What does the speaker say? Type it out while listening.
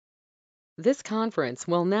This conference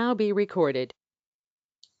will now be recorded.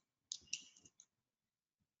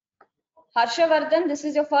 Harshavardhan, this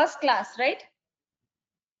is your first class, right?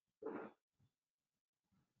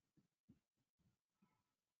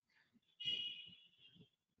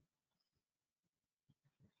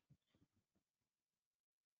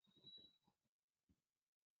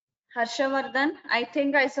 Harshavardhan, I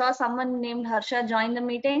think I saw someone named Harsha join the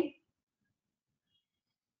meeting.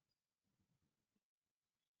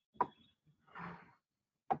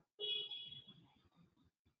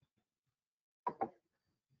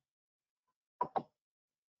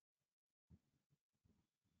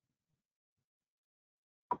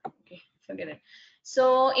 Okay, forget it.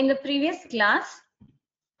 So in the previous class,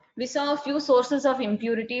 we saw a few sources of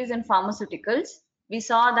impurities in pharmaceuticals. We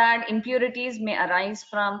saw that impurities may arise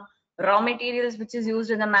from raw materials which is used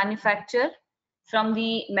in the manufacture, from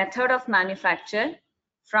the method of manufacture,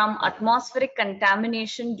 from atmospheric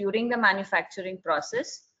contamination during the manufacturing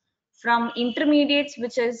process, from intermediates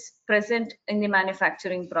which is present in the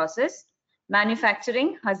manufacturing process,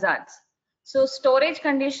 manufacturing hazards. So storage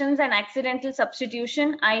conditions and accidental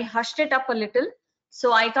substitution, I hushed it up a little.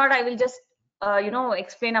 So I thought I will just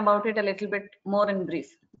explain about it a little bit more in brief.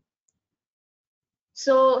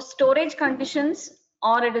 So storage conditions,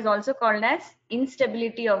 or it is also called as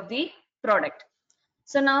instability of the product.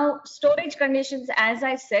 So now storage conditions, as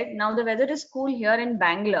I said, now the weather is cool here in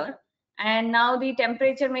Bangalore, and now the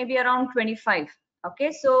temperature may be around 25.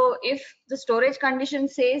 Okay, so if the storage condition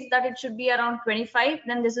says that it should be around 25,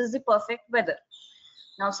 then this is the perfect weather.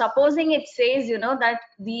 Now, supposing it says, that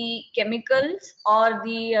the chemicals or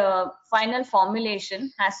the final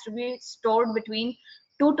formulation has to be stored between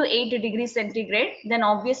 2 to 8 degrees centigrade, then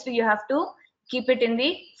obviously you have to keep it in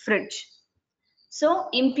the fridge. So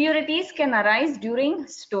impurities can arise during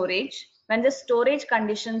storage when the storage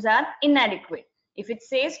conditions are inadequate. If it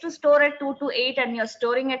says to store at 2 to 8 and you're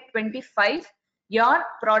storing at 25, your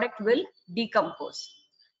product will decompose.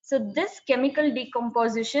 So this chemical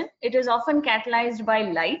decomposition, it is often catalyzed by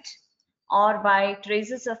light or by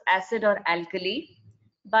traces of acid or alkali,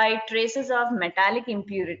 by traces of metallic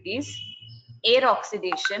impurities, air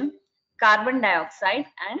oxidation, carbon dioxide,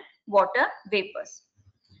 and water vapors.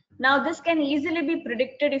 Now, this can easily be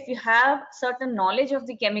predicted if you have certain knowledge of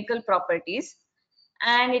the chemical properties,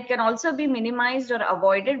 and it can also be minimized or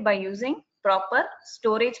avoided by using proper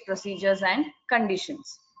storage procedures and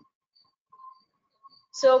conditions.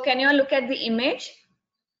 So can you look at the image?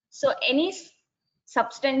 So any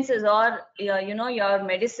substances or your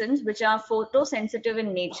medicines which are photosensitive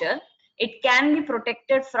in nature, it can be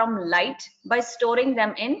protected from light by storing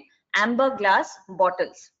them in amber glass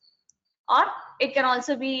bottles, or it can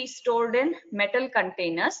also be stored in metal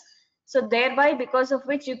containers. So thereby, because of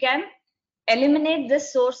which you can eliminate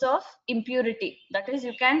this source of impurity, that is,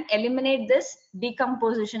 you can eliminate this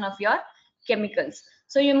decomposition of your chemicals.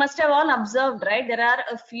 So you must have all observed, right? There are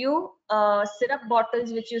a few syrup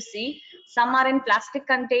bottles which you see. Some are in plastic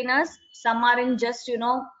containers, some are in just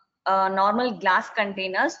normal glass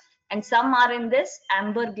containers, and some are in this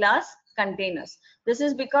amber glass containers. This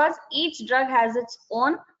is because each drug has its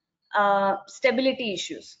own stability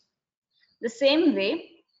issues. The same way,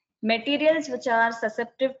 materials which are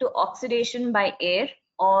susceptible to oxidation by air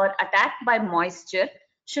or attacked by moisture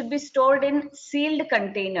should be stored in sealed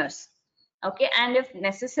containers. Okay, and if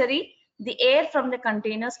necessary, the air from the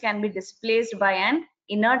containers can be displaced by an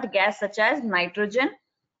inert gas such as nitrogen.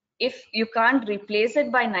 If you can't replace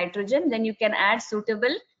it by nitrogen, then you can add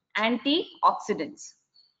suitable antioxidants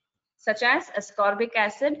such as ascorbic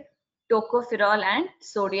acid, tocopherol, and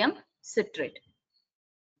sodium citrate.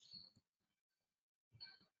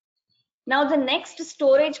 Now the next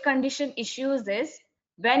storage condition issues is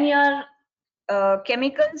when your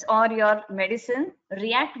chemicals or your medicine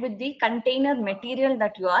react with the container material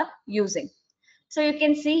that you are using. So you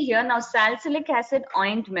can see here now salicylic acid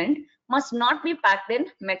ointment must not be packed in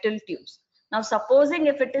metal tubes. Now supposing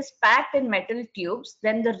if it is packed in metal tubes,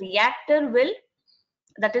 then the reactor will,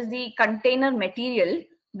 that is the container material,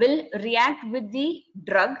 will react with the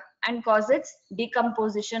drug and cause its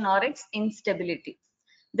decomposition or its instability.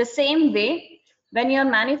 The same way, when you're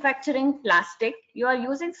manufacturing plastic, you are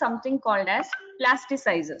using something called as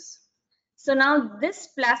plasticizers. So now this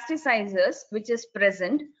plasticizers which is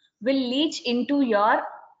present will leach into your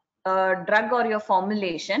drug or your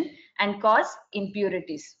formulation and cause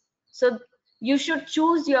impurities. So you should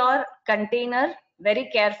choose your container very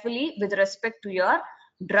carefully with respect to your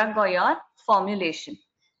drug or your formulation.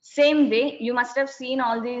 Same way, you must have seen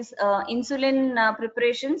all these insulin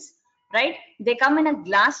preparations, right? They come in a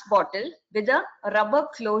glass bottle with a rubber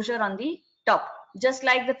closure on the top, just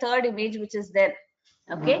like the third image which is there.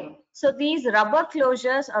 Okay, so these rubber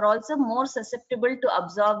closures are also more susceptible to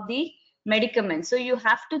absorb the medicament. So you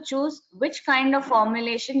have to choose which kind of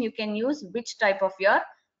formulation you can use, which type of your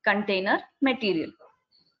container material.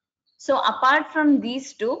 So apart from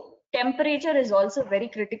these two, temperature is also very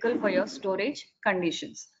critical for your storage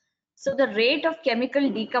conditions. So the rate of chemical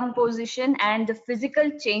decomposition and the physical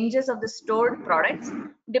changes of the stored products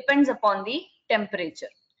depends upon the temperature.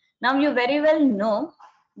 Now you very well know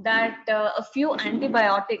that a few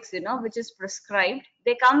antibiotics, which is prescribed,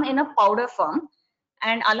 they come in a powder form,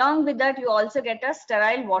 and along with that you also get a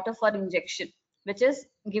sterile water for injection, which is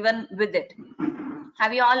given with it.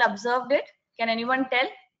 Have you all observed it? Can anyone tell?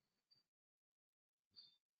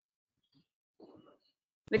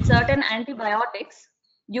 With certain antibiotics,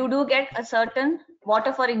 you do get a certain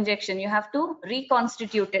water for injection. You have to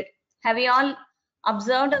reconstitute it. Have you all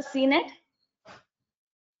observed or seen it?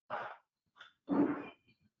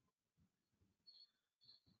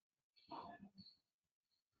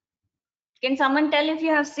 Can someone tell if you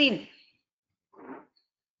have seen?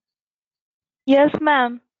 Yes,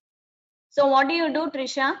 ma'am. So what do you do,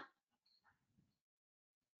 Trisha?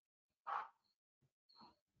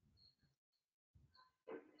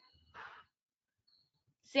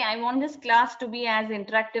 See, I want this class to be as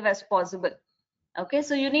interactive as possible. Okay,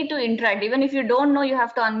 so you need to interact. Even if you don't know, you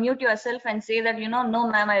have to unmute yourself and say that, no,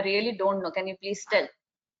 ma'am, I really don't know. Can you please tell?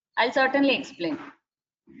 I'll certainly explain.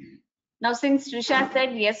 Now, since Trisha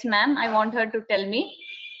said, yes, ma'am, I want her to tell me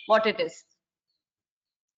what it is.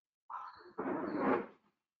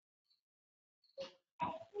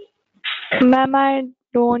 Ma'am, I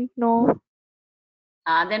don't know.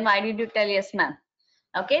 Then why did you tell yes, ma'am?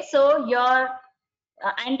 Okay, so your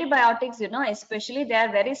antibiotics, especially they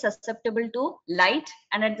are very susceptible to light,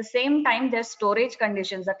 and at the same time their storage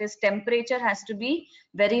conditions, that is temperature, has to be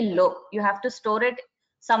very low. You have to store it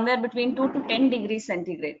somewhere between 2 to 10 degrees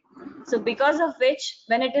centigrade. So because of which,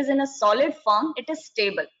 when it is in a solid form, it is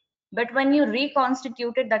stable. But when you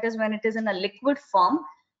reconstitute it, that is when it is in a liquid form,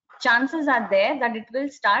 chances are there that it will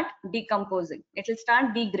start decomposing, it will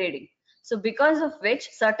start degrading. So because of which,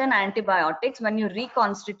 certain antibiotics, when you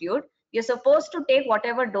reconstitute, you're supposed to take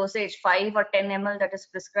whatever dosage, 5 or 10 ml, that is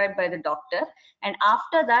prescribed by the doctor, and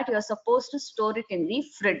after that you're supposed to store it in the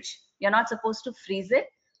fridge. You're not supposed to freeze it,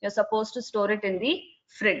 you're supposed to store it in the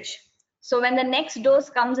fridge. So when the next dose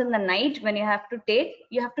comes in the night, when you have to take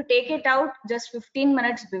it out just 15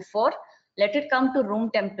 minutes before, let it come to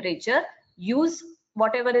room temperature, use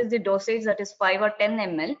whatever is the dosage, that is 5 or 10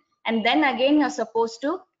 ml, and then again you're supposed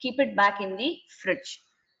to keep it back in the fridge.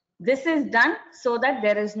 This is done so that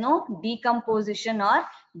there is no decomposition or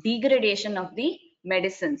degradation of the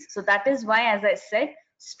medicines. So that is why, as I said,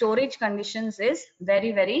 storage conditions is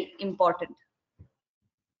very, very important.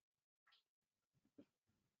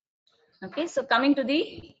 Okay, so coming to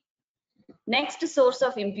the next source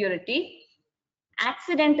of impurity,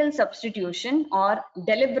 accidental substitution or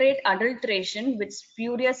deliberate adulteration with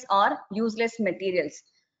spurious or useless materials.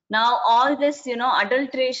 Now all this,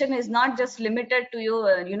 adulteration is not just limited to you,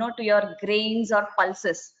 to your grains or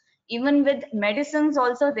pulses. Even with medicines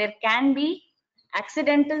also, there can be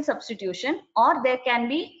accidental substitution or there can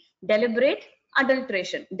be deliberate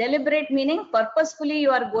adulteration. Deliberate meaning purposefully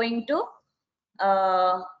you are going to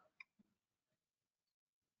uh,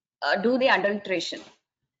 do the adulteration.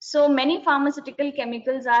 So many pharmaceutical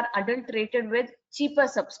chemicals are adulterated with cheaper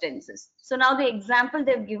substances. So now the example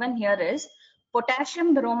they've given here is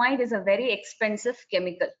potassium bromide is a very expensive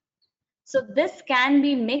chemical. So this can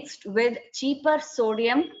be mixed with cheaper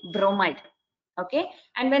sodium bromide. Okay,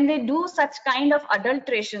 and when they do such kind of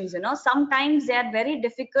adulterations, sometimes they are very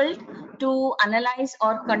difficult to analyze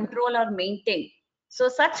or control or maintain. So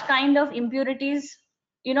such kind of impurities,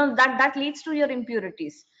 that leads to your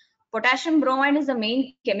impurities. Potassium bromide is the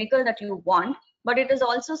main chemical that you want, but it is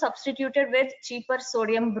also substituted with cheaper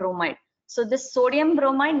sodium bromide. So this sodium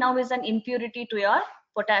bromide now is an impurity to your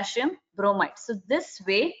potassium bromide. So this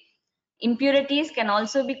way, impurities can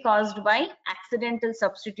also be caused by accidental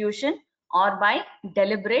substitution or by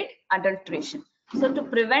deliberate adulteration. So to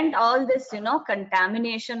prevent all this,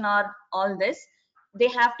 contamination or all this, they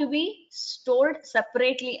have to be stored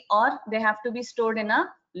separately or they have to be stored in a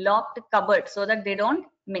locked cupboard so that they don't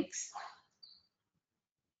mix.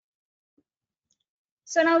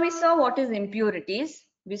 So now we saw what is impurities.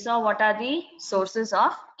 We saw what are the sources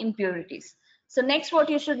of impurities. So next what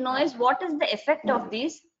you should know is what is the effect of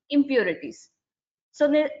these impurities. So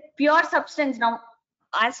the pure substance, now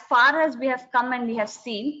as far as we have come and we have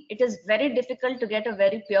seen, it is very difficult to get a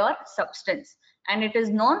very pure substance, and it is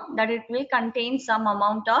known that it will contain some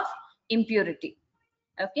amount of impurity.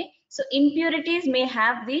 Okay, so impurities may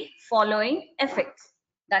have the following effects.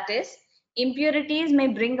 That is, impurities may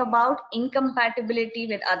bring about incompatibility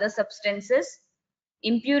with other substances.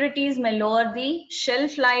 Impurities may lower the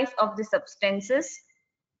shelf life of the substances.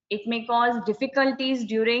 It may cause difficulties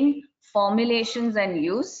during formulations and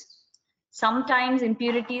use. Sometimes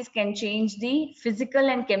impurities can change the physical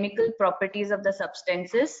and chemical properties of the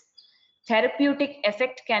substances. Therapeutic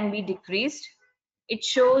effect can be decreased. It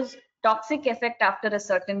shows toxic effect after a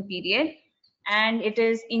certain period, and it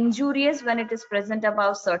is injurious when it is present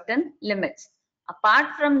above certain limits.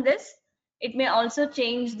 Apart from this, it may also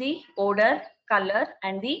change the odor, color,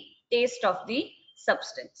 and the taste of the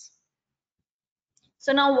substance.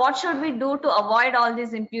 So now what should we do to avoid all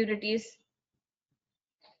these impurities?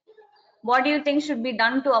 What do you think should be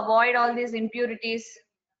done to avoid all these impurities?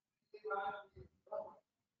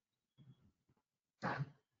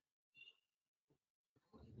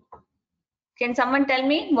 Can someone tell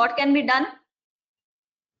me what can be done?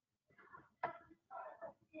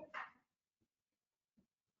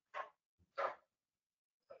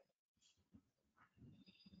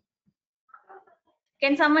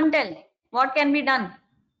 Can someone tell what can be done?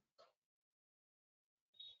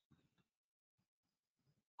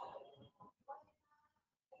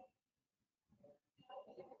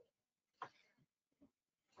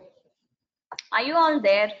 Are you all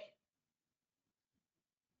there?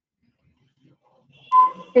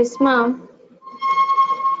 Yes, ma'am.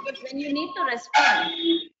 But when you need to respond,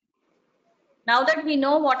 now that we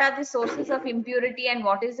know what are the sources of impurity and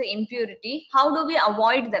what is the impurity, how do we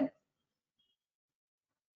avoid them?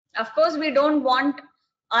 Of course, we don't want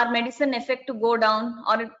our medicine effect to go down,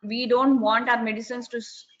 or we don't want our medicines to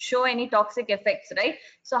show any toxic effects, right?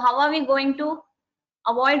 So how are we going to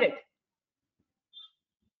avoid it?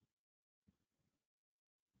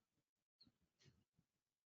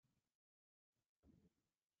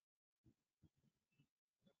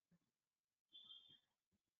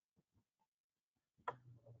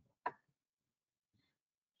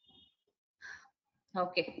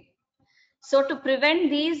 Okay. So to prevent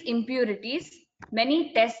these impurities,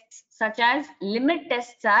 many tests such as limit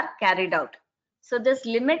tests are carried out. So this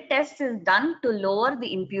limit test is done to lower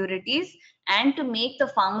the impurities and to make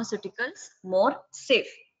the pharmaceuticals more safe.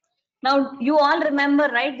 Now you all remember,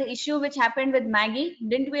 right, the issue which happened with Maggie?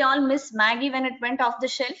 Didn't we all miss Maggie when it went off the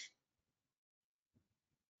shelf?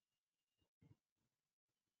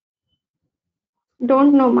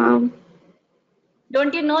 Don't know, ma'am.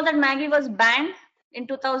 Don't you know that Maggie was banned in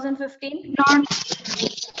 2015? Not.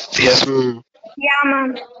 Yes, ma'am. Yeah,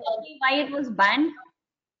 ma'am. Can you tell me why it was banned?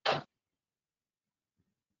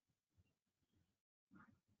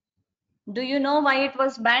 Do you know why it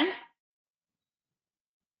was banned?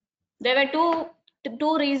 There were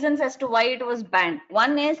two reasons as to why it was banned.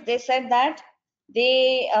 One is they said that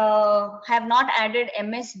they have not added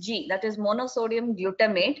MSG, that is monosodium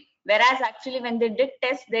glutamate, whereas actually when they did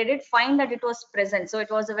test, they did find that it was present. So it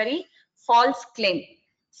was a very false claim.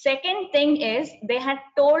 Second thing is they had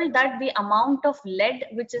told that the amount of lead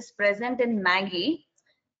which is present in Maggie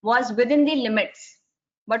was within the limits.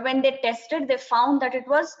 But when they tested, they found that it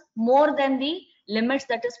was more than the limits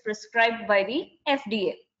that is prescribed by the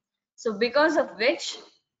FDA. So because of which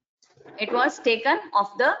it was taken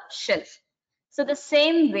off the shelf. So the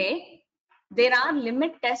same way, there are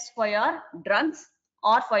limit tests for your drugs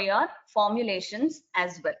or for your formulations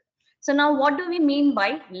as well. So now what do we mean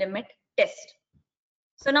by limit test?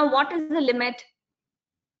 So now what is the limit?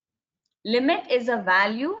 Limit is a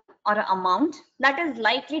value or an amount that is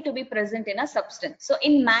likely to be present in a substance. So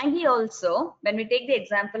in Maggie also, when we take the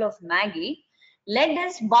example of Maggie, lead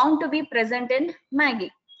is bound to be present in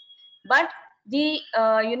Maggie. But the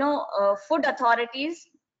food authorities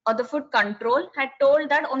or the food control had told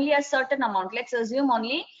that only a certain amount, let's assume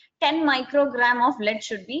only 10 microgram of lead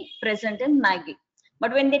should be present in Maggie.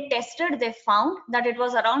 But when they tested, they found that it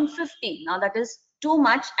was around 50. Now that is too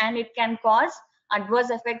much, and it can cause adverse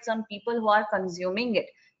effects on people who are consuming it,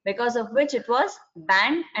 because of which it was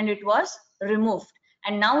banned and it was removed.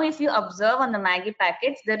 And now if you observe on the Maggie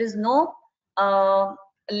packets, there is no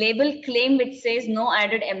label claim which says no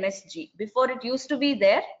added MSG. Before it used to be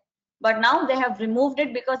there, but now they have removed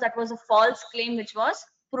it because that was a false claim which was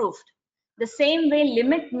proved. The same way,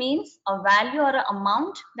 limit means a value or an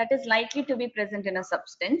amount that is likely to be present in a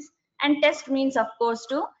substance, and test means, of course,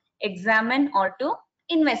 to examine or to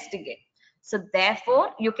investigate. So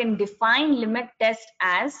therefore, you can define limit test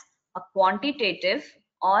as a quantitative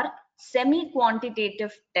or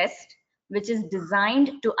semi-quantitative test which is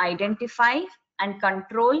designed to identify and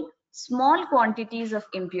control small quantities of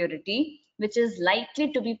impurity which is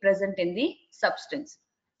likely to be present in the substance.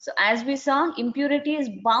 So as we saw, impurity is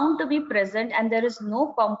bound to be present, and there is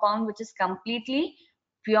no compound which is completely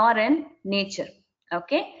pure in nature.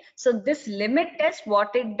 Okay, so this limit test,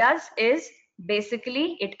 what it does is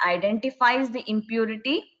basically it identifies the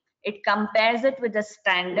impurity, it compares it with the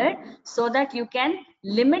standard so that you can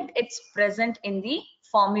limit its present in the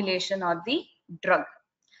formulation or the drug.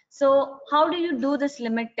 So how do you do this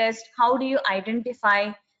limit test? How do you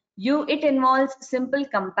identify? It involves simple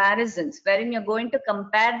comparisons wherein you're going to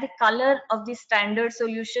compare the color of the standard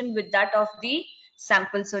solution with that of the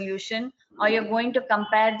sample solution, or you're going to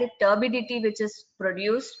compare the turbidity which is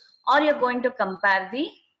produced, or you're going to compare the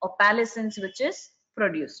opalescence which is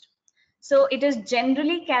produced. So it is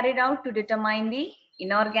generally carried out to determine the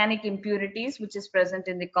inorganic impurities which is present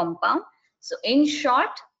in the compound. So in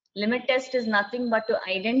short, limit test is nothing but to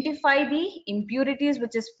identify the impurities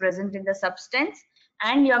which is present in the substance,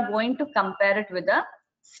 and you are going to compare it with a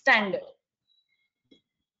standard.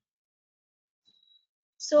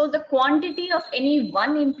 So the quantity of any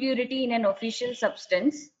one impurity in an official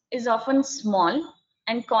substance is often small,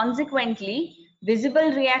 and consequently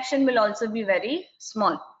visible reaction will also be very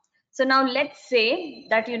small. So now let's say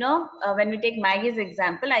that, when we take Maggie's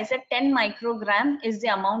example, I said 10 microgram is the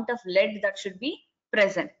amount of lead that should be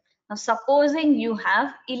present. Now supposing you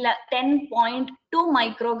have 10.2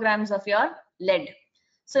 micrograms of your lead.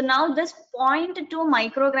 So now this 0.2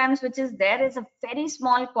 micrograms which is there is a very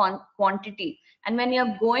small quantity, and when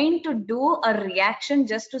you're going to do a reaction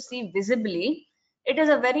just to see visibly, it is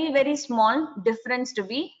a very, very small difference to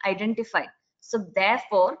be identified. So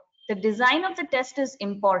therefore, the design of the test is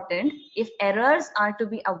important if errors are to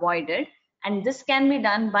be avoided, and this can be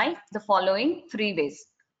done by the following 3 ways.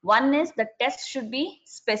 One is the test should be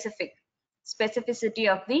specificity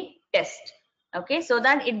of the test, okay, so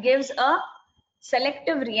that it gives a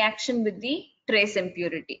selective reaction with the trace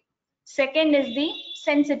impurity. Second is the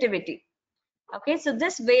sensitivity. Okay, so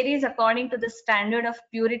this varies according to the standard of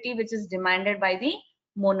purity which is demanded by the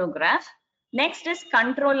monograph. Next is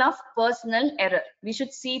control of personal error. We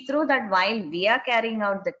should see through that while we are carrying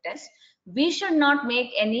out the test, we should not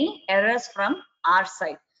make any errors from our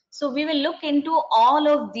side. So we will look into all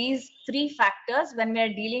of these 3 factors when we are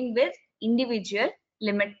dealing with individual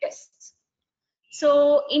limit tests.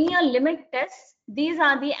 So in your limit tests, these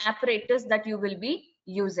are the apparatus that you will be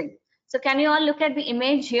using. So can you all look at the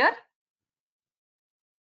image here?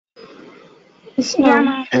 Yes, Yeah, ma'am.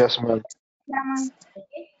 ma'am. Yes, ma'am. Yeah, ma'am.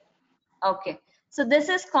 Okay. Okay. So this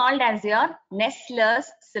is called as your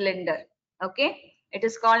Nessler's cylinder. Okay. It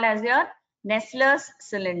is called as your Nessler's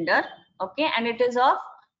cylinder. Okay. And it is of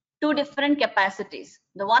 2 different capacities.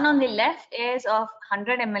 The one on the left is of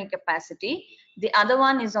 100 ml capacity. The other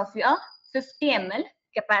one is of your 50 ml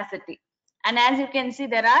capacity. And as you can see,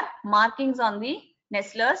 there are markings on the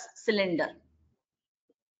Nessler's cylinder.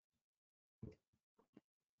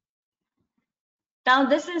 Now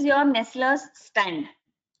this is your Nessler's stand.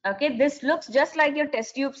 Okay, this looks just like your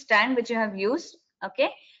test tube stand which you have used. Okay,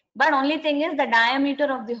 but only thing is the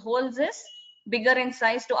diameter of the holes is bigger in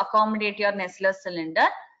size to accommodate your Nessler's cylinder.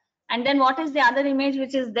 And then what is the other image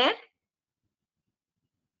which is there?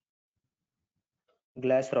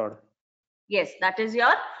 Glass rod. Yes, that is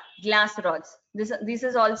your glass rods. This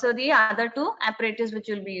is also the other 2 apparatus which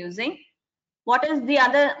you'll be using. What is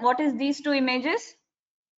these 2 images?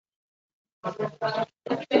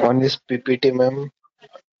 One is PPT, ma'am.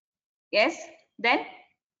 Yes, then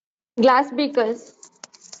Glass beakers.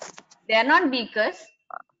 they are not beakers.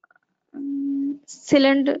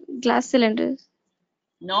 Cylinder. Glass cylinders.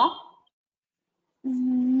 No.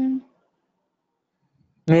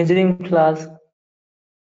 Measuring flask.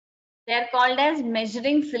 They are called as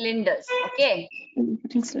measuring cylinders. Okay.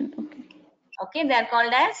 Okay. Okay, they are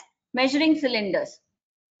called as measuring cylinders.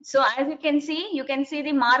 So as you can see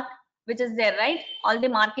the mark which is there, right? All the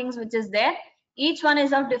markings which is there, each one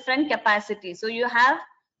is of different capacity. So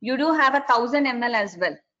you do have 1000 ml as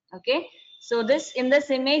well. Okay, so in this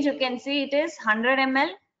image you can see it is 100 ml,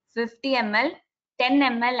 50 ml, 10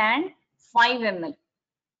 ml and 5 ml.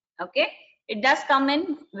 Okay, it does come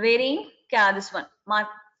in varying this one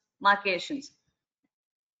markations.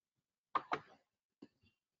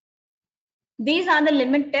 These are the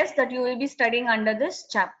limit tests that you will be studying under this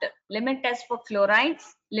chapter. Limit test for chlorides,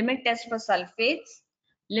 limit test for sulfates,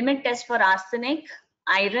 limit test for arsenic,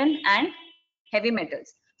 iron and heavy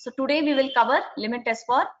metals. So today we will cover limit test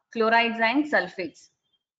for chlorides and sulfates.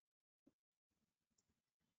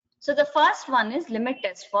 So the first one is limit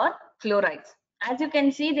test for chlorides. As you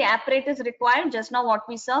can see, the apparatus required, just now what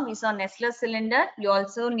we saw Nessler's cylinder. You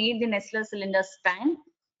also need the Nessler's cylinder stand.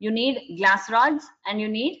 You need glass rods and you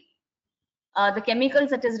need the chemicals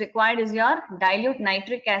that is required is your dilute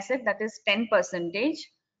nitric acid, that is 10%,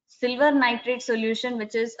 silver nitrate solution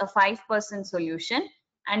which is a 5% solution,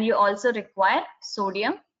 and you also require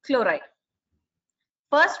sodium chloride.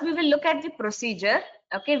 First, we will look at the procedure.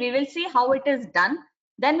 Okay, we will see how it is done.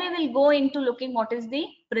 Then we will go into looking what is the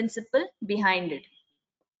principle behind it.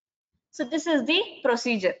 So this is the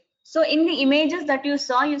procedure. So in the images that you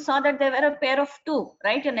saw that there were a pair of two,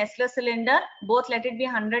 right? A Nestler cylinder, both let it be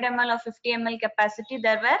 100 ml or 50 ml capacity.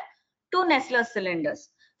 There were two Nestler cylinders.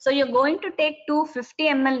 So you're going to take two 50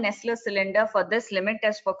 ml Nestler cylinder for this limit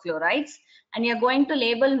test for chlorides, and you're going to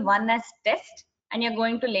label one as test, and you're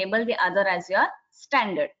going to label the other as your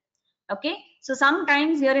standard. Okay, so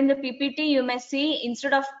sometimes here in the PPT you may see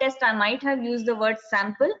instead of test I might have used the word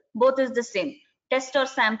sample. Both is the same. Test or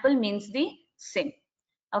sample means the same.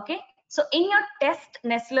 Okay, so in your test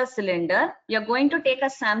Nestler cylinder, you're going to take a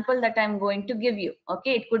sample that I'm going to give you.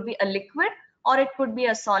 Okay, it could be a liquid or it could be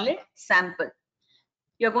a solid sample.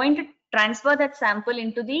 You're going to transfer that sample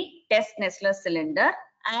into the test Nestler cylinder,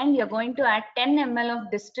 and you're going to add 10 ml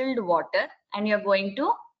of distilled water, and you're going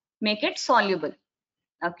to make it soluble.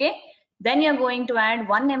 Okay, then you're going to add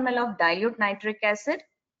 1 ml of dilute nitric acid,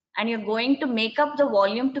 and you're going to make up the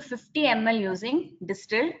volume to 50 ml using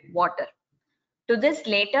distilled water. To this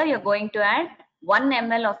later, you're going to add 1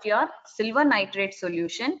 ml of your silver nitrate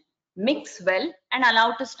solution, mix well and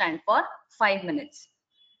allow to stand for 5 minutes.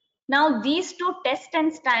 Now these two tests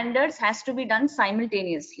and standards has to be done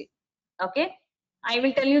simultaneously. Okay, I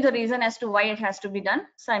will tell you the reason as to why it has to be done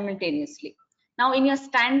simultaneously. Now in your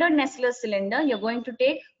standard Nestler cylinder, you're going to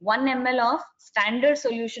take 1 ml of standard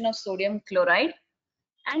solution of sodium chloride,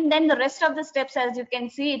 and then the rest of the steps, as you can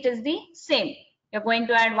see, it is the same. You're going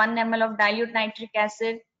to add 1 ml of dilute nitric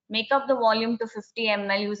acid, make up the volume to 50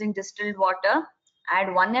 ml using distilled water,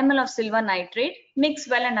 add 1 ml of silver nitrate, mix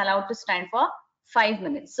well and allow to stand for 5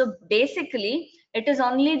 minutes. So basically, it is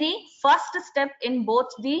only the first step in both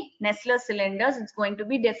the Nestler cylinders. It's going to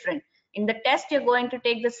be different. In the test, you're going to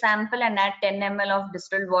take the sample and add 10 ml of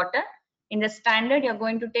distilled water. In the standard, you're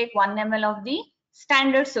going to take 1 ml of the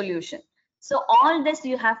standard solution. So all this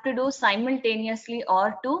you have to do simultaneously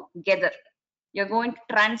or together. You're going to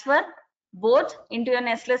transfer both into your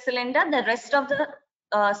Nestler cylinder. The rest of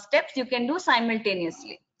the steps you can do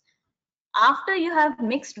simultaneously. After you have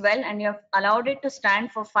mixed well and you have allowed it to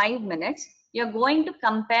stand for 5 minutes, you're going to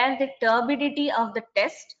compare the turbidity of the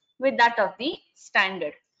test with that of the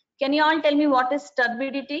standard. Can you all tell me what is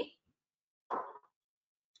turbidity?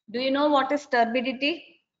 Do you know what is turbidity?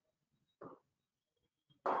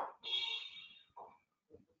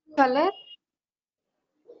 Color?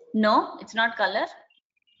 No, it's not color.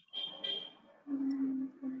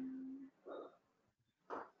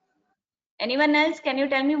 Anyone else? Can you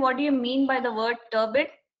tell me what do you mean by the word turbid?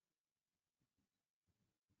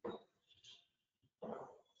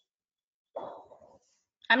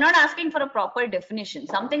 I'm not asking for a proper definition,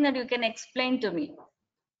 something that you can explain to me.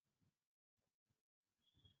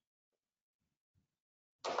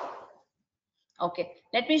 Okay,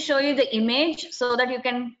 let me show you the image so that you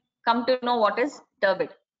can come to know what is turbid.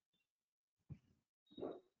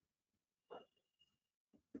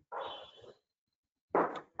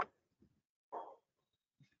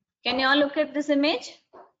 Can you all look at this image?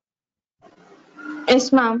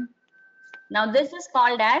 Yes, ma'am. Now this is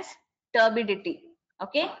called as turbidity.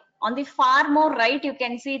 Okay, on the far more right you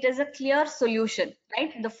can see it is a clear solution,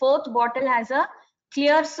 right? The fourth bottle has a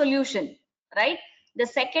clear solution, right? The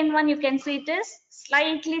second one you can see it is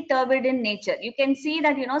slightly turbid in nature. You can see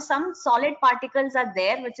that some solid particles are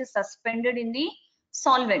there which is suspended in the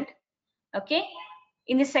solvent. Okay,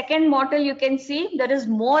 in the second bottle you can see there is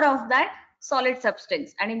more of that solid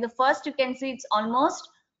substance, and in the first you can see it's almost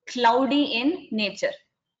cloudy in nature.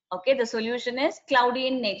 Okay, the solution is cloudy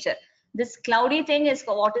in nature. This cloudy thing is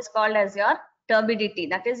what is called as your turbidity.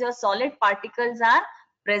 That is, your solid particles are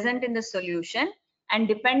present in the solution, and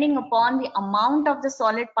depending upon the amount of the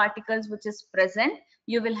solid particles which is present,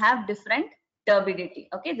 you will have different turbidity.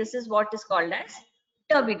 Okay, this is what is called as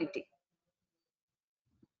turbidity.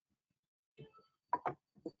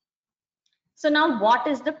 So now what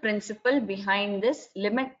is the principle behind this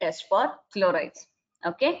limit test for chlorides?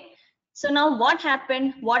 Okay, so now what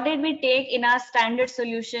happened? What did we take in our standard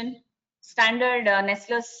solution, standard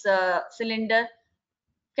Nestler's cylinder?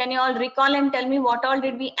 Can you all recall and tell me what all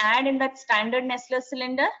did we add in that standard Nestler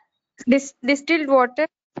cylinder? Distilled water.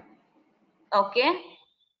 Okay.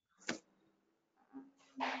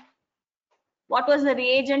 What was the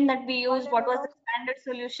reagent that we used? What was the standard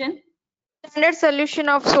solution? Standard solution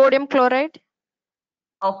of sodium chloride.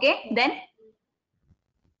 Okay, then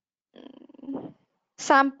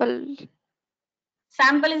Sample.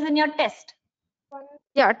 sample is in your test.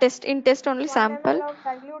 Yeah, test only sample.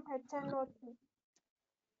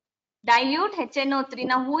 Dilute HNO3.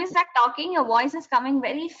 Now, who is that talking? Your voice is coming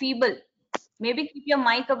very feeble. Maybe keep your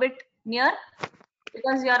mic a bit near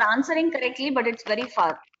because you are answering correctly, but it's very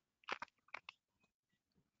far.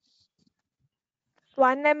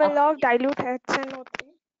 1 ml Okay. of dilute HNO3.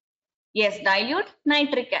 Yes, dilute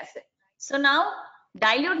nitric acid. So now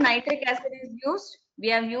dilute nitric acid is used. We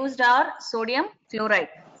have used our sodium chloride.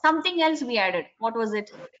 Something else we added. What was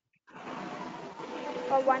it?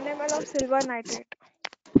 1 ml of silver nitrate.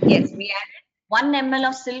 Yes, we added 1 ml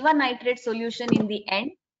of silver nitrate solution in the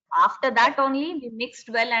end. After that only we mixed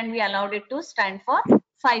well and we allowed it to stand for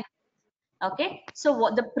 5. Okay, so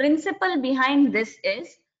what the principle behind this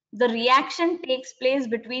is, the reaction takes place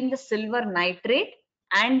between the silver nitrate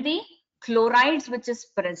and the chlorides which is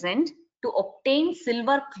present to obtain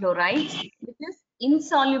silver chlorides which is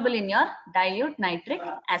insoluble in your dilute nitric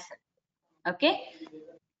acid. Okay,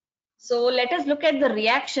 so let us look at the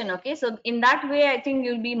reaction. Okay, so in that way I think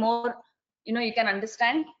you'll be more, you can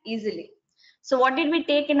understand easily. So what did we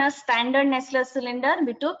take in a standard Nessler cylinder?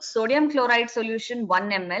 We took sodium chloride solution 1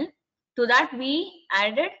 ml. To that we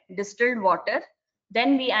added distilled water.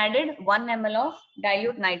 Then we added 1 ml of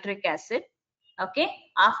dilute nitric acid. Okay,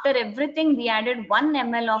 after everything we added 1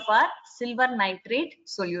 ml of our silver nitrate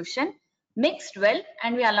solution, mixed well,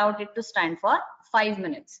 and we allowed it to stand for 5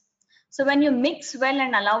 minutes. So when you mix well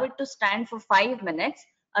and allow it to stand for 5 minutes,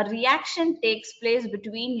 a reaction takes place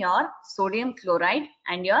between your sodium chloride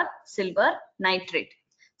and your silver nitrate.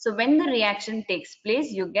 So when the reaction takes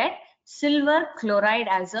place, you get silver chloride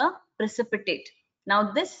as a precipitate.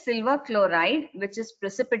 Now this silver chloride which is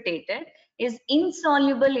precipitated is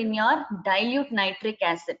insoluble in your dilute nitric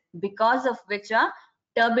acid, because of which a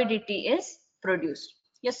turbidity is produced.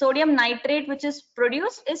 Your sodium nitrate which is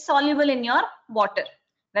produced is soluble in your water,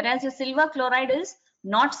 whereas your silver chloride is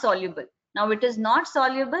not soluble. Now it is not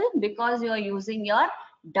soluble because you are using your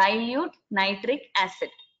dilute nitric acid.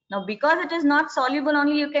 Now because it is not soluble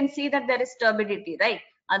only you can see that there is turbidity, right?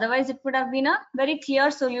 Otherwise it would have been a very clear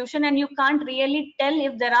solution and you can't really tell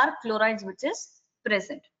if there are chlorides which is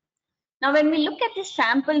present. Now, when we look at the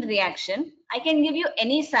sample reaction, I can give you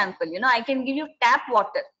any sample, I can give you tap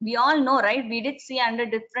water. We all know, right? We did see under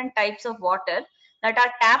different types of water that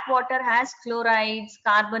our tap water has chlorides,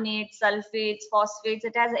 carbonates, sulfates, phosphates,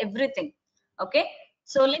 it has everything. Okay.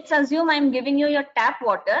 So let's assume I'm giving you your tap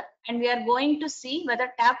water and we are going to see whether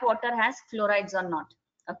tap water has chlorides or not.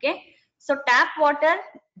 Okay. So tap water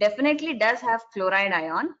definitely does have chloride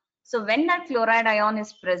ion. So when that chloride ion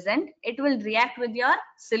is present, it will react with your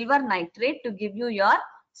silver nitrate to give you your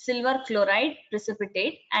silver chloride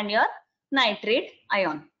precipitate and your nitrate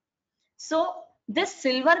ion. So this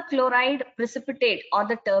silver chloride precipitate or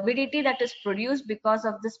the turbidity that is produced because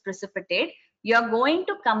of this precipitate, you are going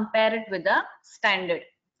to compare it with the standard.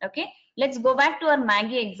 Okay, let's go back to our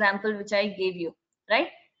Maggie example which I gave you, right?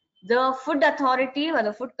 The food authority or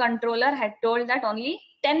the food controller had told that only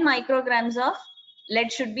 10 micrograms of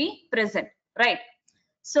lead should be present, right?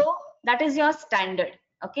 So that is your standard.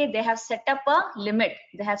 Okay, they have set up a limit,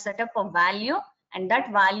 they have set up a value, and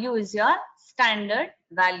that value is your standard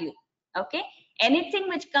value. Okay, anything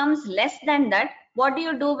which comes less than that, what do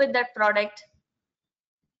you do with that product?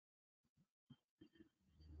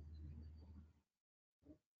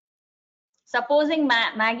 Supposing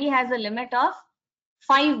Maggie has a limit of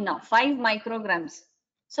 5 now, 5 micrograms.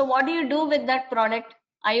 So what do you do with that product?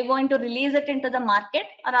 Are you going to release it into the market,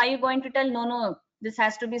 or are you going to tell no, this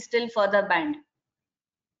has to be still further banned?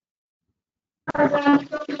 I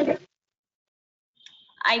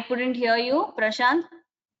couldn't hear you, Prashant.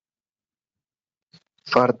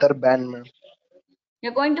 Further ban, ma'am.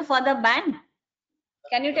 You're going to further ban?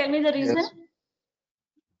 Can you tell me the reason?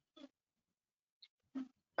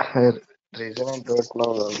 Yes. Reason I don't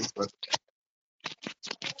know, but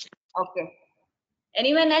Okay.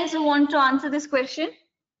 Anyone else who wants to answer this question?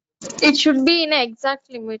 It should be in an exact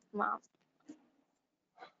limit, ma'am.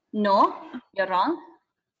 No, you're wrong.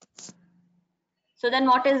 So then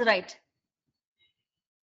what is right?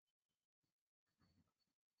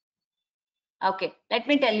 Okay, let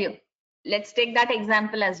me tell you. Let's take that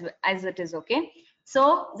example as it is, okay?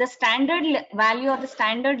 So the standard value or the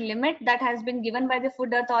standard limit that has been given by the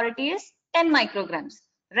food authority is 10 micrograms,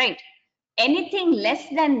 right? Anything less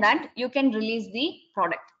than that, you can release the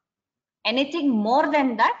product. Anything more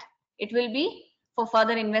than that, it will be for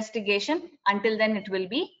further investigation. Until then, it will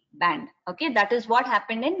be banned. Okay, that is what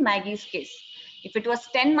happened in Maggie's case. If it was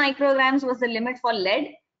 10 micrograms was the limit for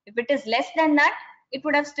lead, if it is less than that, it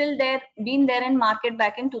would have still been there in market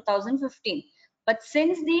back in 2015. But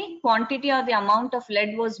since the quantity or the amount of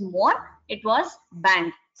lead was more, it was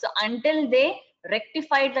banned. So until they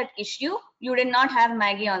rectified that issue, you did not have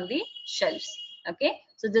Maggie on the shelves. Okay,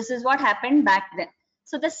 so this is what happened back then.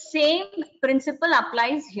 So the same principle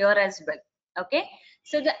applies here as well. Okay,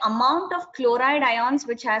 so the amount of chloride ions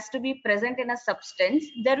which has to be present in a substance,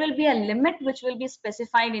 there will be a limit which will be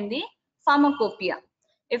specified in the pharmacopoeia.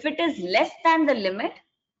 If it is less than the limit,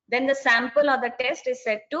 then the sample or the test is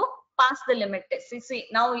said to pass the limit test. See,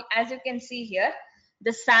 now as you can see here,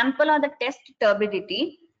 the sample or the test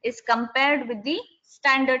turbidity is compared with the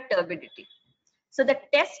standard turbidity. So the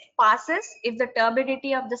test passes if the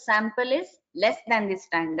turbidity of the sample is less than the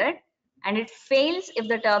standard, and it fails if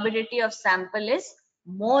the turbidity of sample is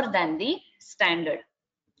more than the standard.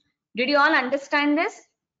 Did you all understand this?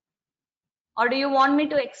 Or do you want me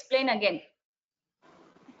to explain again?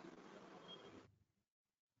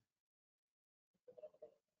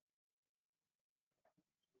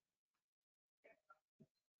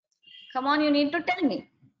 Come on, you need to tell me.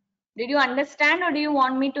 Did you understand or do you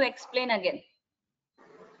want me to explain again?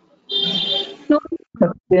 No,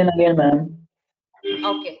 explain again, ma'am.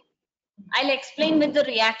 Okay. I'll explain with the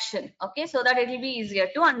reaction, okay, so that it will be easier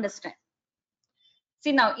to understand.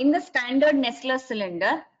 See now, in the standard Nessler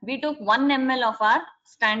cylinder, we took 1 ml of our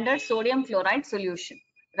standard sodium chloride solution,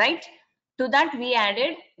 right? To that we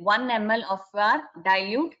added 1 ml of our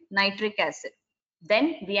dilute nitric acid.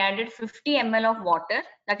 Then we added 50 ml of water,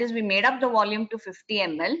 that is we made up the volume to 50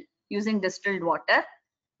 ml using distilled water.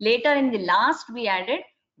 Later in the last we added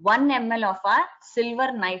 1 ml of our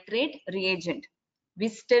silver nitrate reagent. We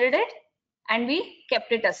stirred it and we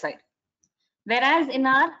kept it aside. Whereas in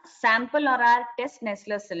our sample or our test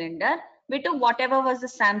Nessler cylinder, we took whatever was the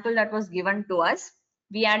sample that was given to us.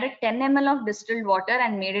 We added 10 ml of distilled water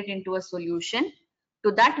and made it into a solution.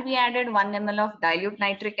 To that we added 1 ml of dilute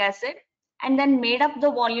nitric acid and then made up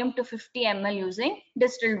the volume to 50 ml using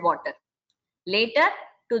distilled water. Later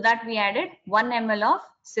to that we added 1 ml of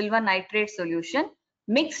silver nitrate solution,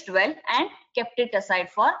 mixed well and kept it aside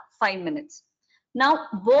for 5 minutes. Now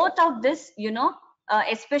both of this,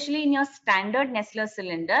 especially in your standard Nessler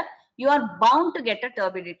cylinder, you are bound to get a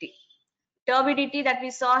turbidity. Turbidity that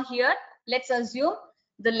we saw here, let's assume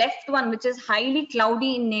the left one, which is highly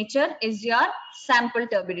cloudy in nature, is your sample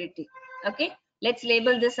turbidity. Okay, let's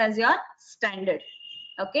label this as your standard.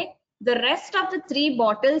 Okay, the rest of the 3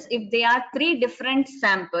 bottles, if they are 3 different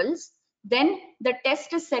samples, then the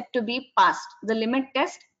test is said to be passed. The limit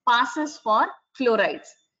test passes for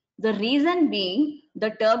chlorides. The reason being,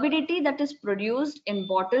 the turbidity that is produced in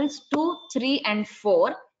bottles 2, 3 and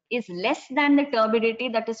 4 is less than the turbidity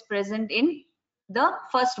that is present in the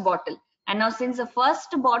first bottle. And now since the first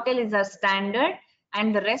bottle is a standard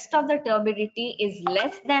and the rest of the turbidity is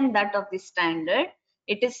less than that of the standard,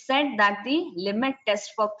 it is said that the limit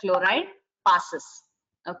test for chloride passes.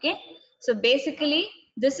 Okay, so basically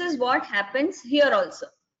this is what happens here also.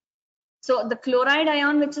 So the chloride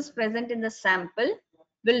ion which is present in the sample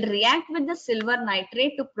will react with the silver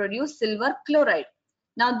nitrate to produce silver chloride.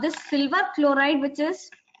 Now this silver chloride which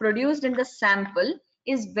is produced in the sample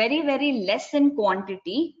is very, very less in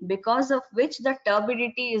quantity, because of which the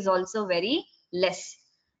turbidity is also very less.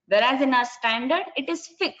 Whereas in our standard, it is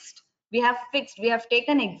fixed. We have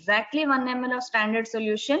taken exactly 1 ml of standard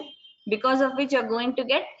solution, because of which you're going to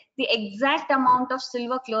get the exact amount of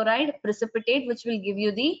silver chloride precipitate, which will give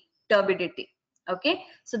you the turbidity. Okay,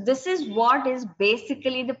 so this is what is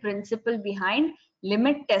basically the principle behind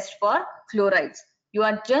limit test for chlorides. You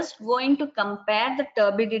are just going to compare the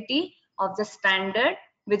turbidity of the standard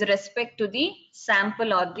with respect to the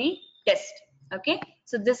sample or the test. Okay,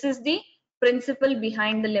 so this is the principle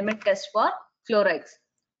behind the limit test for chlorides.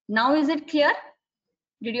 Now is it clear?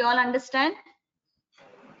 Did you all understand?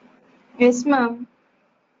 Yes, ma'am.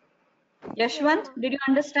 Yashwant, did you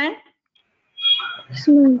understand? Yes,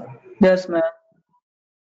 ma'am. Yes, ma'am.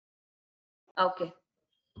 Okay.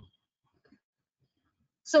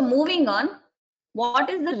 So moving on, what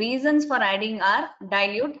is the reasons for adding our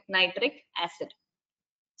dilute nitric acid?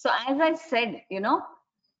 So as I said,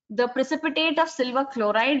 the precipitate of silver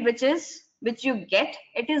chloride, which you get,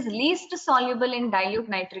 it is least soluble in dilute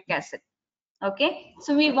nitric acid. Okay,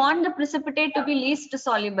 so we want the precipitate to be least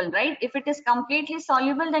soluble, right? If it is completely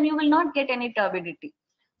soluble, then you will not get any turbidity.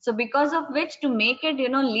 So because of which, to make it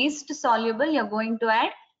least soluble, you're going to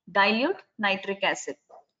add dilute nitric acid.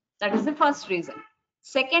 That is the first reason.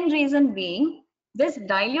 Second reason being, this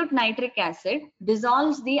dilute nitric acid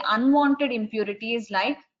dissolves the unwanted impurities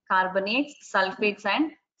like carbonates, sulfates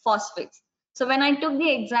and phosphates. So when I took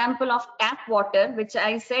the example of tap water, which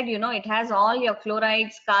I said, it has all your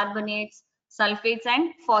chlorides, carbonates, sulfates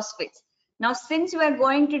and phosphates. Now, since we are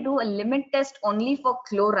going to do a limit test only for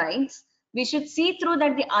chlorides, We should see through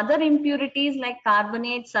that the other impurities like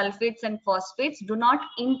carbonates, sulfates, and phosphates do not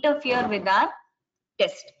interfere with our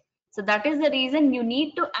test. So that is the reason you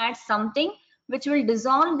need to add something which will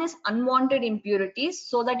dissolve these unwanted impurities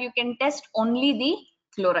so that you can test only the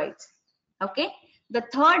chlorides. Okay. The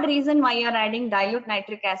third reason why you are adding dilute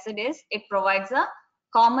nitric acid is it provides a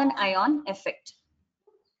common ion effect.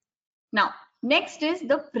 Now, next is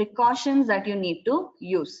the precautions that you need to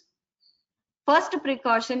use. First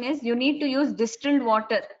precaution is you need to use distilled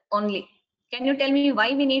water only. Can you tell me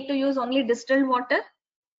why we need to use only distilled water?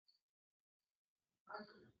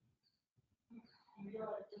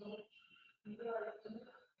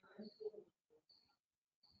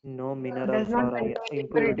 No Does minerals not or contain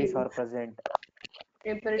impurities impurities. are present.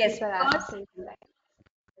 Yes, Impurities are because absent in that.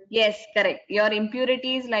 yes, correct. Your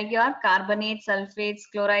impurities like your carbonates, sulfates,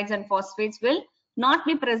 chlorides, and phosphates will not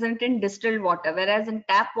be present in distilled water, whereas in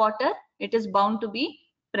tap water, it is bound to be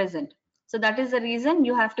present. So that is the reason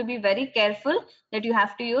you have to be very careful that you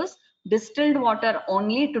have to use distilled water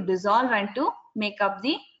only to dissolve and to make up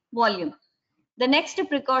the volume. The next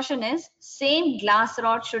precaution is same glass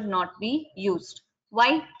rod should not be used.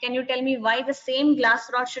 Why? Can you tell me why the same glass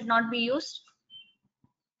rod should not be used?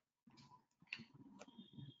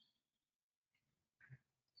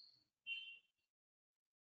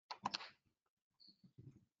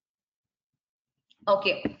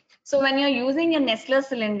 Okay. So when you're using a Nestler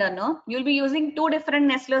cylinder, no, you'll be using two different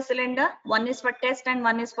Nestler cylinder. One is for test and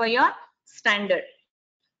one is for your standard.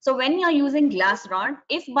 So when you're using glass rod,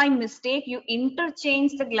 if by mistake you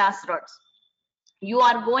interchange the glass rods, you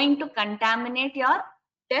are going to contaminate your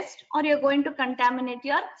test or you're going to contaminate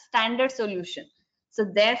your standard solution. So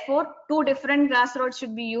therefore, two different glass rods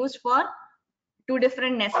should be used for two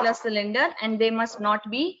different Nestler cylinder and they must not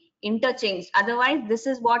be interchanged. Otherwise, this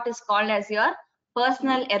is what is called as your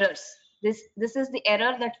personal errors. This is the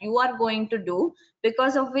error that you are going to do,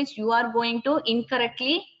 because of which you are going to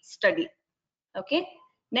incorrectly study. Okay.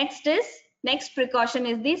 Next precaution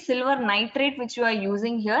is the silver nitrate which you are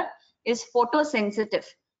using here is photosensitive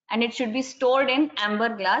and it should be stored in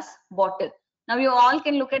amber glass bottle. Now you all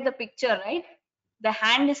can look at the picture, right? The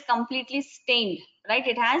hand is completely stained, right?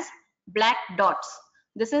 It has black dots.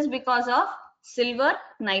 This is because of silver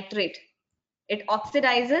nitrate. It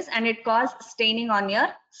oxidizes and it causes staining on your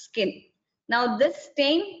skin. Now this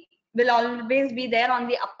stain will always be there on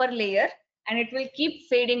the upper layer and it will keep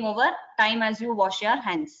fading over time as you wash your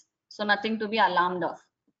hands. So nothing to be alarmed of.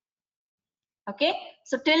 Okay,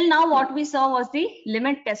 so till now what we saw was the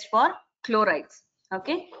limit test for chlorides.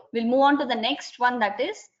 Okay, we'll move on to the next one, that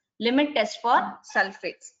is limit test for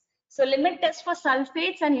sulfates. So limit test for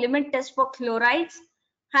sulfates and limit test for chlorides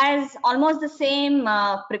has almost the same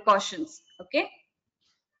precautions. Okay,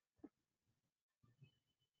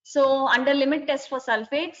 so under limit test for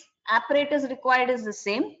sulfates, apparatus required is the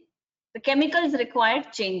same. The chemicals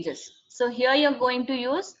required changes. So here you're going to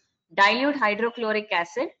use dilute hydrochloric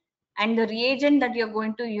acid and the reagent that you're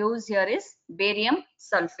going to use here is barium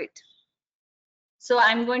sulfate. So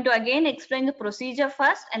I'm going to again explain the procedure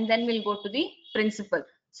first and then we'll go to the principle.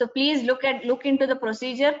 So please look into the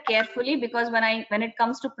procedure carefully, because when it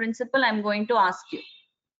comes to principle, I'm going to ask you.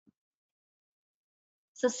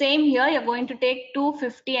 So same here, you're going to take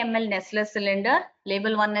 250 ml Nestler cylinder,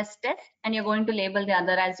 label one as test and you're going to label the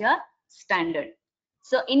other as your standard.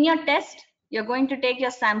 So in your test, you're going to take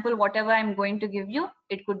your sample, whatever I'm going to give you.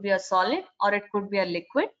 It could be a solid or it could be a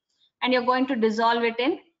liquid, and you're going to dissolve it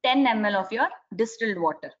in 10 ml of your distilled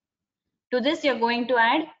water. To this, you're going to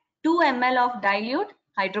add 2 ml of dilute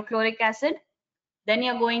hydrochloric acid. Then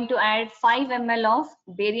you're going to add 5 ml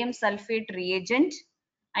of barium sulfate reagent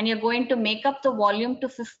and you're going to make up the volume to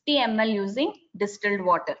 50 ml using distilled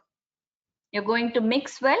water. You're going to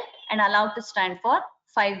mix well and allow to stand for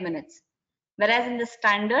 5 minutes. Whereas in the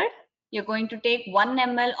standard, you're going to take 1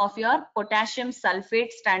 ml of your potassium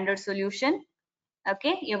sulfate standard solution.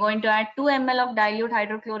 Okay, you're going to add 2 ml of dilute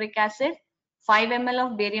hydrochloric acid, 5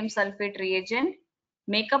 ml of barium sulfate reagent,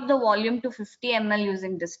 make up the volume to 50 ml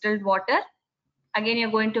using distilled water. Again,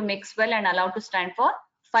 you're going to mix well and allow to stand for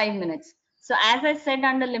 5 minutes. So as I said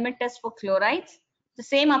under limit test for chlorides, the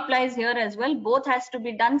same applies here as well. Both has to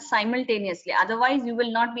be done simultaneously. Otherwise, you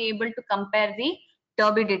will not be able to compare the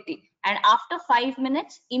turbidity. And after 5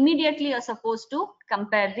 minutes, immediately you're supposed to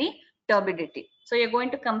compare the turbidity. So you're going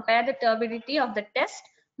to compare the turbidity of the test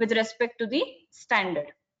with respect to the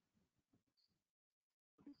standard.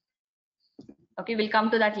 Okay, we'll come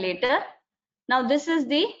to that later. Now this is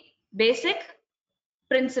the basic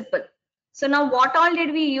principle. So now what all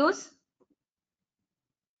did we use?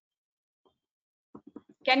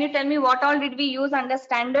 Can you tell me what all did we use under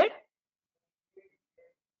standard?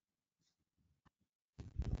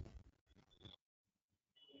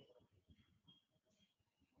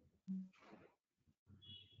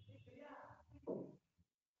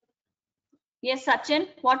 Yes, Sachin,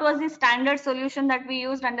 what was the standard solution that we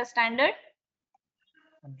used under standard?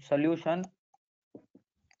 Solution.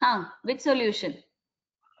 Which solution?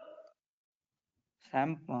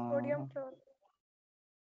 Sodium chloride.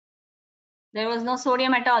 There was no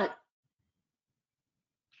sodium at all.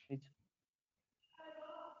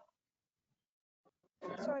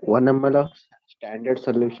 Sorry. 1 ml of standard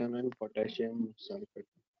solution and potassium sulfate.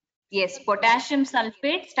 Yes, potassium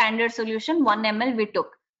sulfate, standard solution, 1 ml we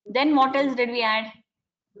took. Then what else did we add?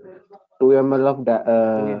 2 ml of 2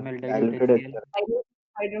 ml diluted HCl.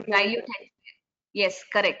 HCl. Dilute HCl. Yes,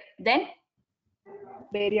 correct. Then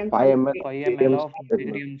 5 ml 5 of ml barium of sulfate,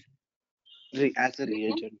 ma'am. barium As a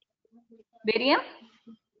reagent. barium?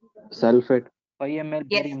 Sulfate. 5 ml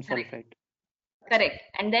Yes, barium correct. sulfate. Correct.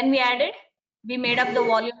 And then we made up the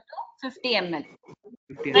volume to 50 ml.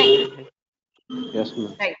 50 Right. ml. Yes,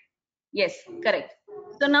 ma'am. Right. Yes, correct.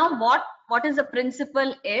 So now what is the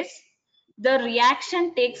principle is the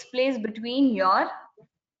reaction takes place between your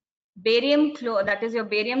that is your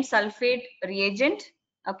barium sulfate reagent,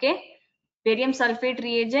 okay? Barium sulfate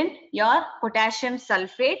reagent, your potassium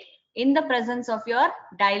sulfate in the presence of your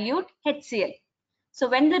dilute HCl. So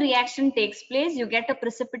when the reaction takes place, you get a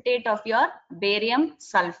precipitate of your barium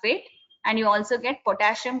sulfate and you also get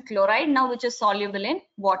potassium chloride now, which is soluble in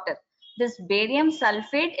water. This barium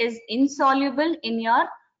sulfate is insoluble in your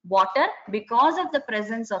water because of the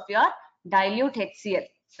presence of your dilute HCl,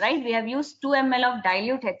 right? We have used 2 ml of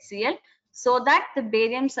dilute HCl so that the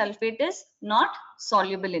barium sulfate is not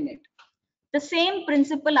soluble in it. The same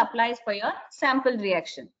principle applies for your sample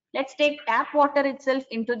reaction. Let's take tap water itself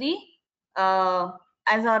into the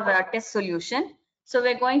as our test solution. So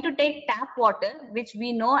we're going to take tap water, which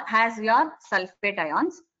we know has your sulfate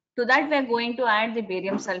ions. To that we're going to add the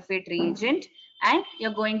barium sulfate reagent and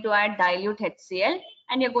you're going to add dilute HCl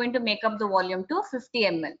and you're going to make up the volume to 50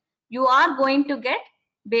 ml. You are going to get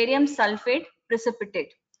barium sulfate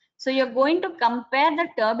precipitate. So you're going to compare the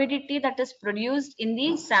turbidity that is produced in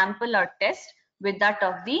the sample or test with that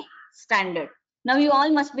of the standard. Now you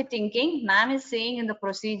all must be thinking, ma'am is saying in the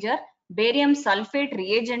procedure, barium sulfate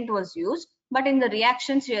reagent was used, but in the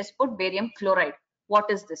reactions she has put barium chloride.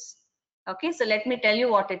 What is this? Okay, so let me tell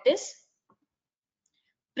you what it is.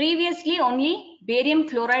 Previously only barium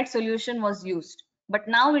chloride solution was used, but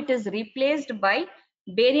now it is replaced by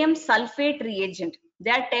barium sulfate reagent.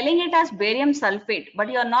 They are telling it as barium sulfate,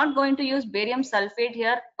 but you are not going to use barium sulfate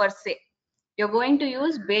here per se. You're going to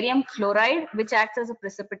use barium chloride, which acts as a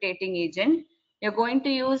precipitating agent. You're going to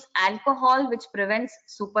use alcohol, which prevents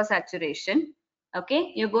supersaturation.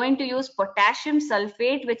 Okay, you're going to use potassium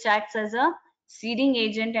sulfate, which acts as a seeding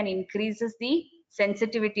agent and increases the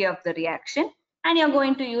sensitivity of the reaction. And you're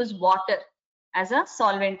going to use water as a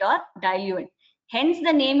solvent or diluent. Hence,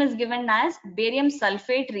 the name is given as barium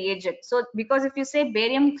sulfate reagent. So, because if you say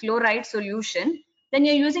barium chloride solution, then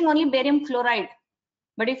you're using only barium chloride.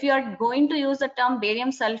 But if you are going to use the term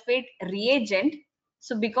barium sulfate reagent,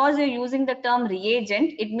 so because you're using the term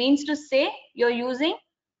reagent, it means to say you're using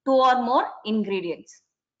 2 or more ingredients.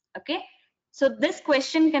 Okay. So this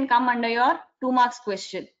question can come under your 2 marks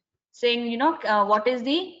question, saying, you know, what is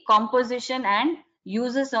the composition and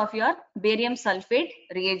uses of your barium sulfate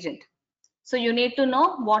reagent. So you need to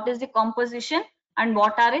know what is the composition and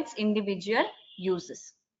what are its individual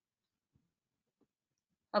uses.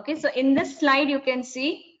 Okay, so in this slide you can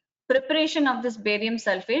see preparation of this barium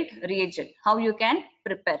sulfate reagent, how you can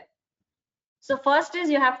prepare. So first is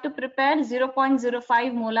you have to prepare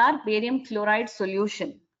 0.05 molar barium chloride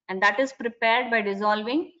solution, and that is prepared by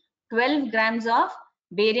dissolving 12 grams of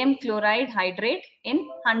barium chloride hydrate in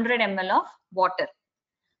 100 ml of water.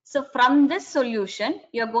 So from this solution,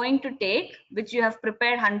 you're going to take, which you have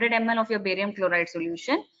prepared 100 ml of your barium chloride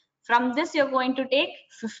solution. From this, you're going to take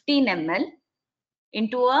 15 ml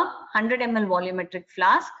into a 100 ml volumetric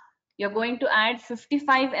flask. You're going to add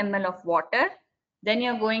 55 ml of water. Then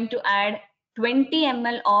you're going to add 20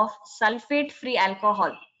 ml of sulfate free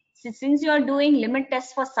alcohol. So since you are doing limit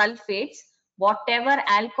test for sulfates, whatever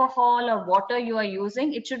alcohol or water you are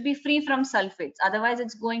using, it should be free from sulfates. Otherwise,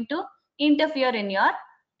 it's going to interfere in your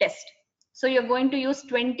test. So you're going to use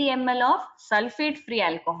 20 ml of sulfate free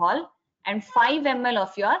alcohol and 5 ml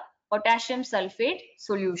of your potassium sulfate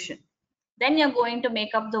solution. Then you're going to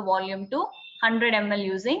make up the volume to 100 ml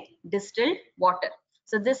using distilled water.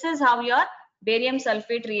 So this is how your barium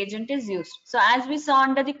sulfate reagent is used. So as we saw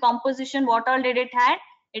under the composition, what all did it had?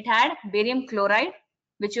 It had barium chloride,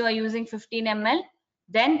 which you are using 15 ml.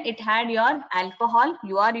 Then it had your alcohol.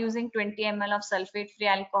 You are using 20 ml of sulfate free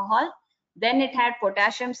alcohol. Then it had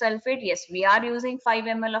potassium sulfate. Yes, we are using 5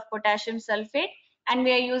 ml of potassium sulfate. and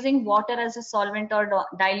we are using water as a solvent or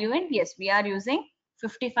diluent, yes, we are using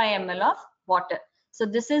 55 ml of water. So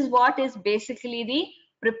this is what is basically the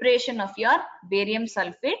preparation of your barium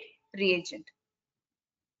sulfate reagent.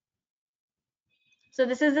 So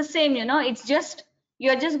this is the same, you know, it's just,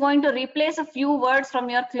 you're just going to replace a few words from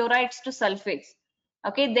your chlorides to sulfates.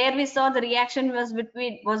 Okay, there we saw the reaction was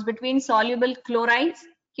between soluble chlorides.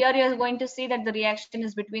 Here you are going to see that the reaction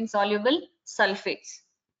is between soluble sulfates.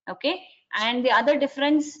 Okay, and the other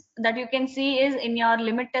difference that you can see is in your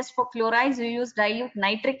limit test for chlorides, you use dilute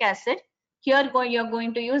nitric acid. Here you're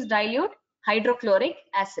going to use dilute hydrochloric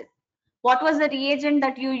acid. What was the reagent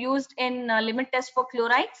that you used in limit test for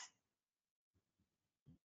chlorides?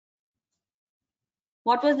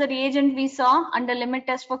 What was the reagent we saw under limit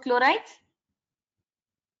test for chlorides?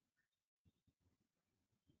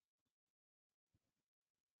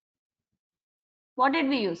 What did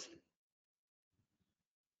we use?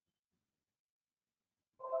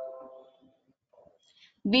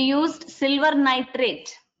 We used silver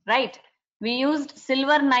nitrate, right? We used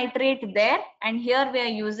silver nitrate there, and here we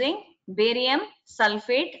are using barium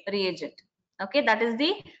sulfate reagent. Okay, that is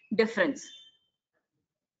the difference.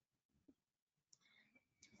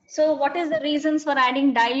 So what is the reasons for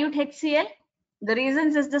adding dilute HCl? The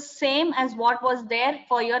reasons is the same as what was there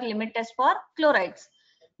for your limit test for chlorides.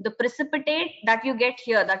 The precipitate that you get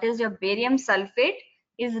here, that is your barium sulfate,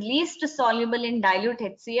 is least soluble in dilute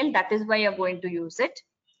HCl. That is why you're going to use it.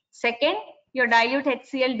 Second, your dilute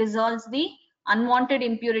HCl dissolves the unwanted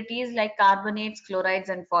impurities like carbonates, chlorides,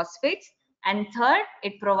 and phosphates. And third,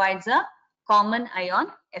 it provides a common ion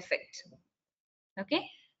effect. Okay,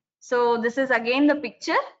 so this is again the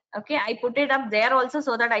picture. Okay, I put it up there also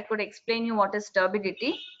so that I could explain you what is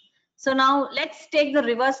turbidity. So now let's take the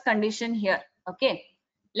reverse condition here. Okay,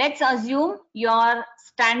 let's assume your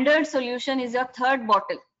standard solution is your third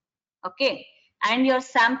bottle. Okay, and your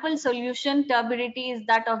sample solution turbidity is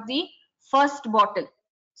that of the first bottle.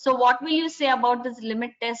 So what will you say about this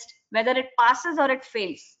limit test, whether it passes or it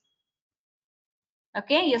fails?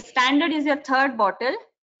 Okay, your standard is your third bottle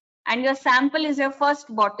and your sample is your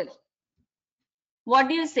first bottle. What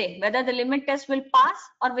do you say, whether the limit test will pass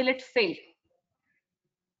or will it fail?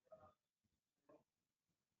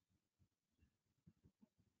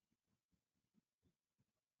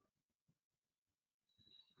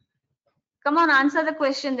 Come on, answer the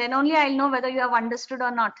question, then only I'll know whether you have understood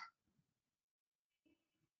or not.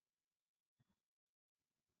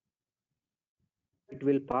 It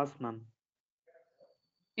will pass, ma'am.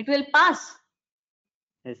 It will pass.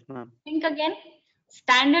 Yes, ma'am. Think again.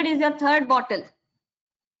 Standard is your third bottle.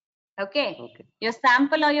 Okay. Okay. Your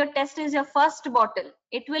sample or your test is your first bottle.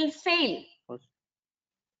 It will fail. First.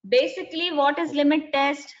 Basically, what is limit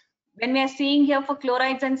test? When we are seeing here for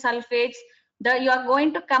chlorides and sulfates, you are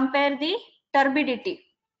going to compare the turbidity.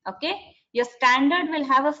 Okay. Your standard will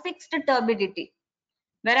have a fixed turbidity.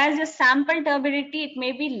 Whereas your sample turbidity, it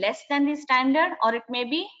may be less than the standard or it may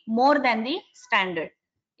be more than the standard.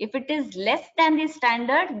 If it is less than the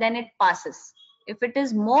standard, then it passes. If it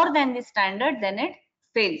is more than the standard, then it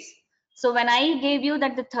fails. So when I gave you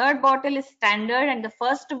that the third bottle is standard and the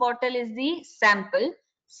first bottle is the sample,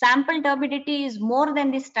 sample turbidity is more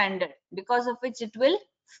than the standard, because of which it will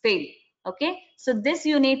fail. Okay, so this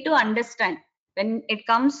you need to understand. When it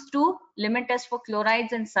comes to limit test for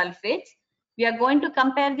chlorides and sulfates, we are going to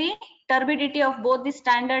compare the turbidity of both the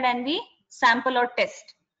standard and the sample or test.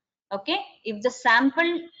 Okay, if the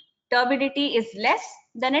sample turbidity is less,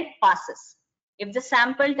 then it passes. If the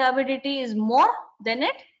sample turbidity is more, then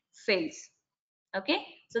it fails. Okay,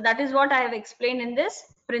 so that is what I have explained in this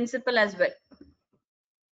principle as well.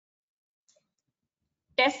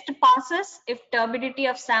 Test passes if turbidity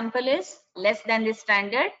of sample is less than the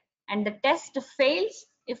standard, and the test fails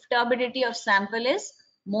if turbidity of sample is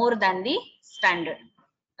more than the standard.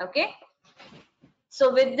 Okay,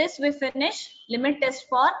 so with this we finish limit test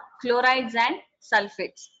for chlorides and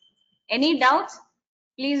sulfates. Any doubts?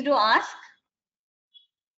 Please do ask.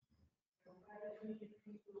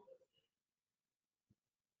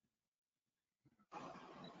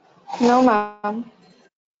 No, ma'am.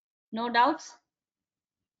 No doubts?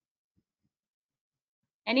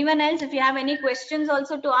 Anyone else? If you have any questions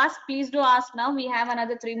also to ask, please do ask now. We have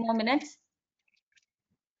another 3 more minutes.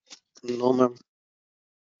 No, ma'am.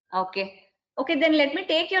 Okay. Okay, then let me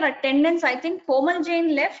take your attendance. I think Komal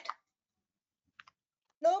Jain left.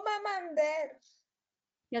 No, ma'am, I'm there.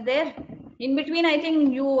 You're there. In between, I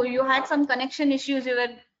think you had some connection issues. You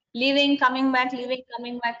were leaving, coming back, leaving,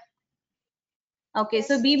 coming back. Okay, Yes.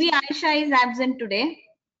 so BB Aisha is absent today.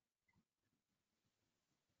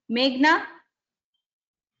 Meghna?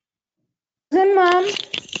 Present, ma'am.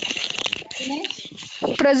 Dinesh?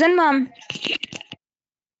 Present, ma'am.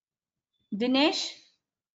 Dinesh,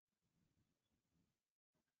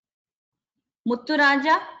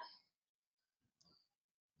 Mutturaja,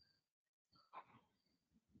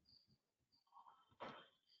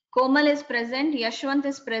 Komal is present, Yashwant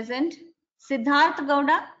is present, Siddharth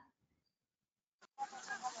Gowda,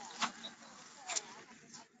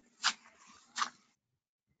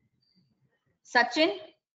 Sachin,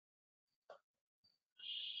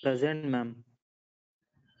 Present, ma'am.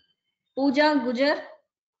 Pooja Gujar,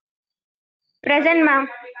 Present, ma'am.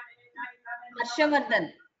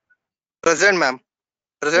 Harshavardhan. Present, ma'am.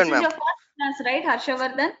 This Present, is ma'am. your first class, right,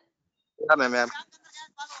 Harshavardhan? Yeah, ma'am. Yeah.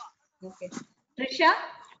 Okay. Trisha,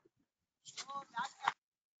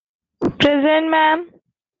 Present, ma'am.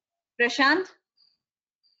 Prashant,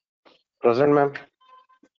 Present, ma'am.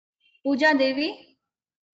 Pooja Devi,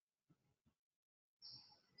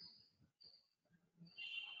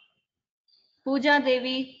 Pooja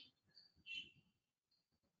Devi,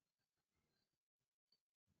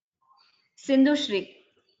 Sindhu Shri.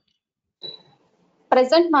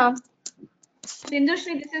 Present, ma'am. Sindhu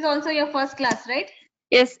Shri, this is also your first class, right?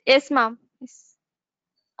 Yes, ma'am. Yes.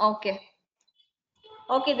 Okay.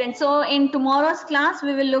 Okay, then. So in tomorrow's class,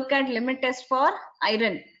 we will look at limit test for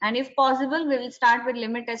iron. And if possible, we will start with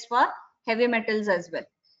limit test for heavy metals as well.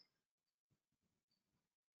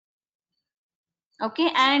 Okay,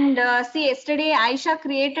 and see, yesterday Aisha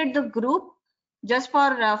created the group just for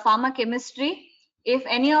pharma chemistry. If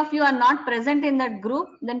any of you are not present in that group,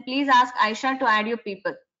 then please ask Aisha to add your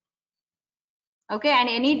people. Okay, and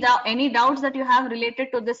any doubts that you have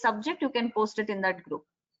related to this subject, you can post it in that group.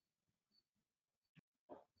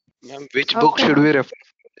 Ma'am, which book should we refer?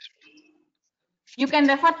 You can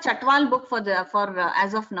refer Chatwal book for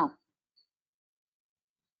as of now.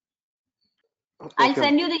 I'll Okay.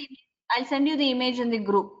 send you the image in the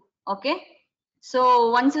group. Okay. So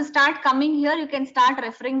once you start coming here, you can start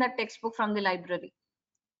referring the textbook from the library.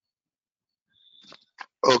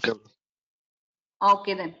 Okay.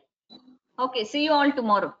 Okay then. Okay. See you all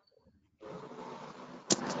tomorrow.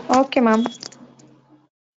 Okay, ma'am.